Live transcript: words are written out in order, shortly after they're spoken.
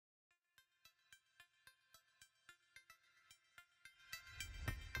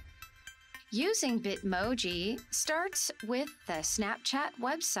Using Bitmoji starts with the Snapchat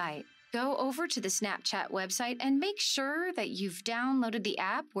website. Go over to the Snapchat website and make sure that you've downloaded the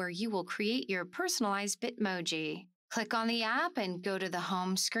app where you will create your personalized Bitmoji. Click on the app and go to the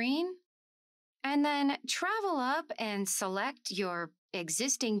home screen, and then travel up and select your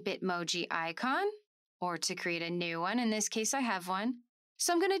existing Bitmoji icon, or to create a new one. In this case, I have one.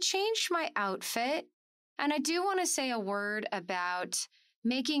 So I'm going to change my outfit, and I do want to say a word about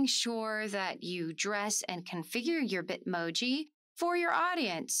making sure that you dress and configure your Bitmoji for your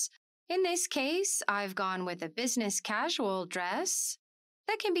audience. In this case, I've gone with a business casual dress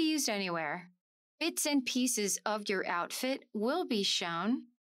that can be used anywhere. Bits and pieces of your outfit will be shown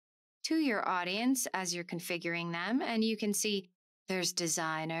to your audience as you're configuring them, and you can see there's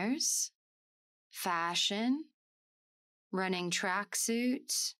designers, fashion, running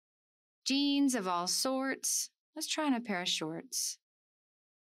tracksuits, jeans of all sorts. Let's try on a pair of shorts.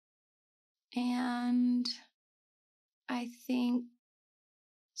 And I think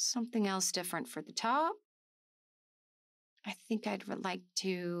something else different for the top. I think I'd like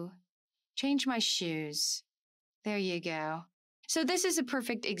to change my shoes. There you go. So this is a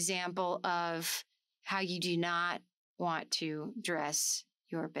perfect example of how you do not want to dress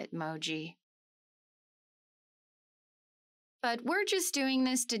your Bitmoji. But we're just doing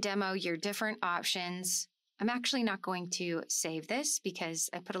this to demo your different options. I'm actually not going to save this because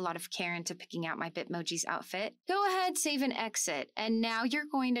I put a lot of care into picking out my Bitmoji's outfit. Go ahead, save and exit. And now you're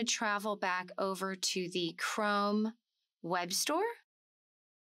going to travel back over to the Chrome web store.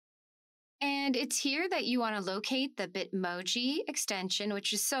 And it's here that you want to locate the Bitmoji extension,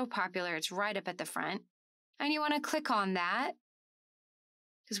 which is so popular. It's right up at the front. And you want to click on that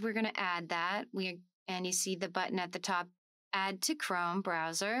because we're going to add that. And you see the button at the top, Add to Chrome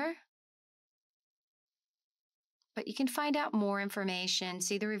browser. But you can find out more information,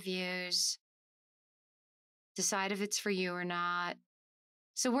 see the reviews, decide if it's for you or not.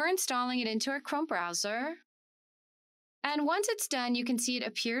 So we're installing it into our Chrome browser. And once it's done, you can see it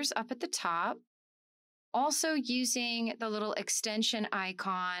appears up at the top. Also using the little extension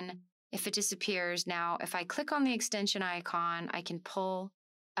icon, if it disappears. Now, if I click on the extension icon, I can pull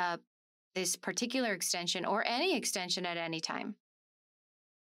up this particular extension or any extension at any time.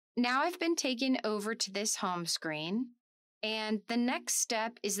 Now I've been taken over to this home screen, and the next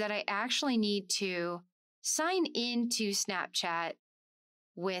step is that I actually need to sign into Snapchat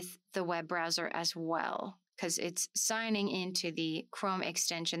with the web browser as well, because it's signing into the Chrome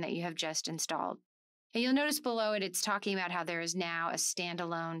extension that you have just installed. And you'll notice below it, it's talking about how there is now a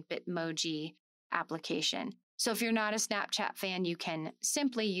standalone Bitmoji application. So if you're not a Snapchat fan, you can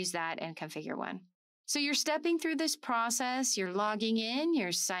simply use that and configure one. So you're stepping through this process, you're logging in,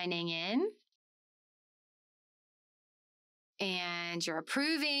 you're signing in, and you're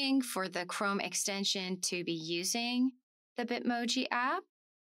approving for the Chrome extension to be using the Bitmoji app.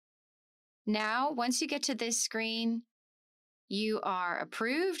 Now, once you get to this screen, you are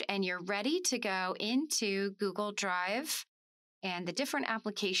approved and you're ready to go into Google Drive and the different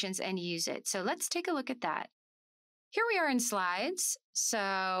applications and use it. So let's take a look at that. Here we are in Slides.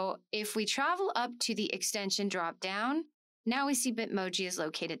 So if we travel up to the extension drop-down, now we see Bitmoji is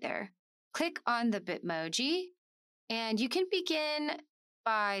located there. Click on the Bitmoji, and you can begin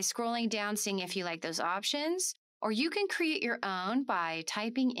by scrolling down, seeing if you like those options, or you can create your own by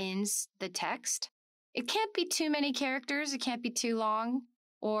typing in the text. It can't be too many characters, it can't be too long,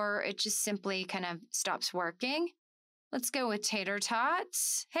 or it just simply kind of stops working. Let's go with tater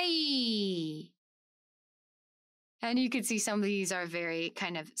tots. Hey! And you can see some of these are very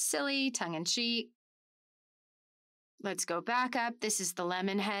kind of silly, tongue-in-cheek. Let's go back up. This is the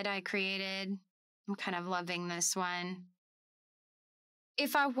lemon head I created. I'm kind of loving this one.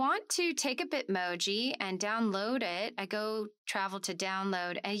 If I want to take a Bitmoji and download it, I go travel to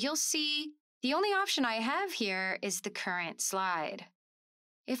download, and you'll see the only option I have here is the current slide.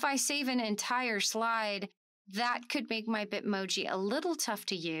 If I save an entire slide, that could make my Bitmoji a little tough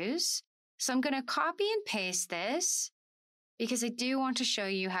to use. So I'm going to copy and paste this because I do want to show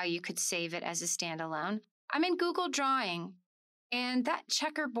you how you could save it as a standalone. I'm in Google Drawing, and that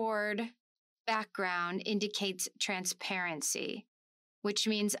checkerboard background indicates transparency, which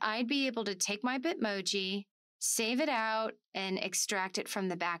means I'd be able to take my Bitmoji, save it out, and extract it from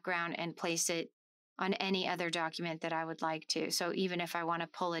the background and place it on any other document that I would like to. So even if I want to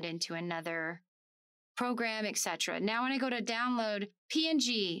pull it into another program, etc. Now when I go to download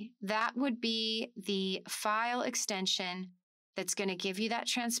PNG, that would be the file extension that's going to give you that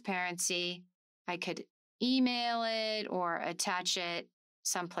transparency. I could email it or attach it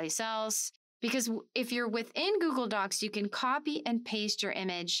someplace else. Because if you're within Google Docs, you can copy and paste your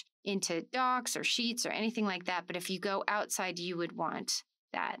image into Docs or Sheets or anything like that. But if you go outside, you would want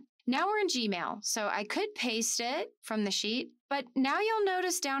that. Now we're in Gmail, so I could paste it from the sheet, but now you'll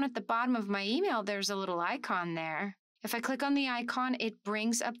notice down at the bottom of my email, there's a little icon there. If I click on the icon, it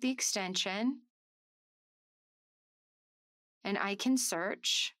brings up the extension, and I can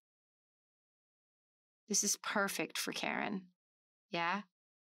search. This is perfect for Karen. Yeah?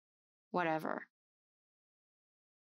 Whatever.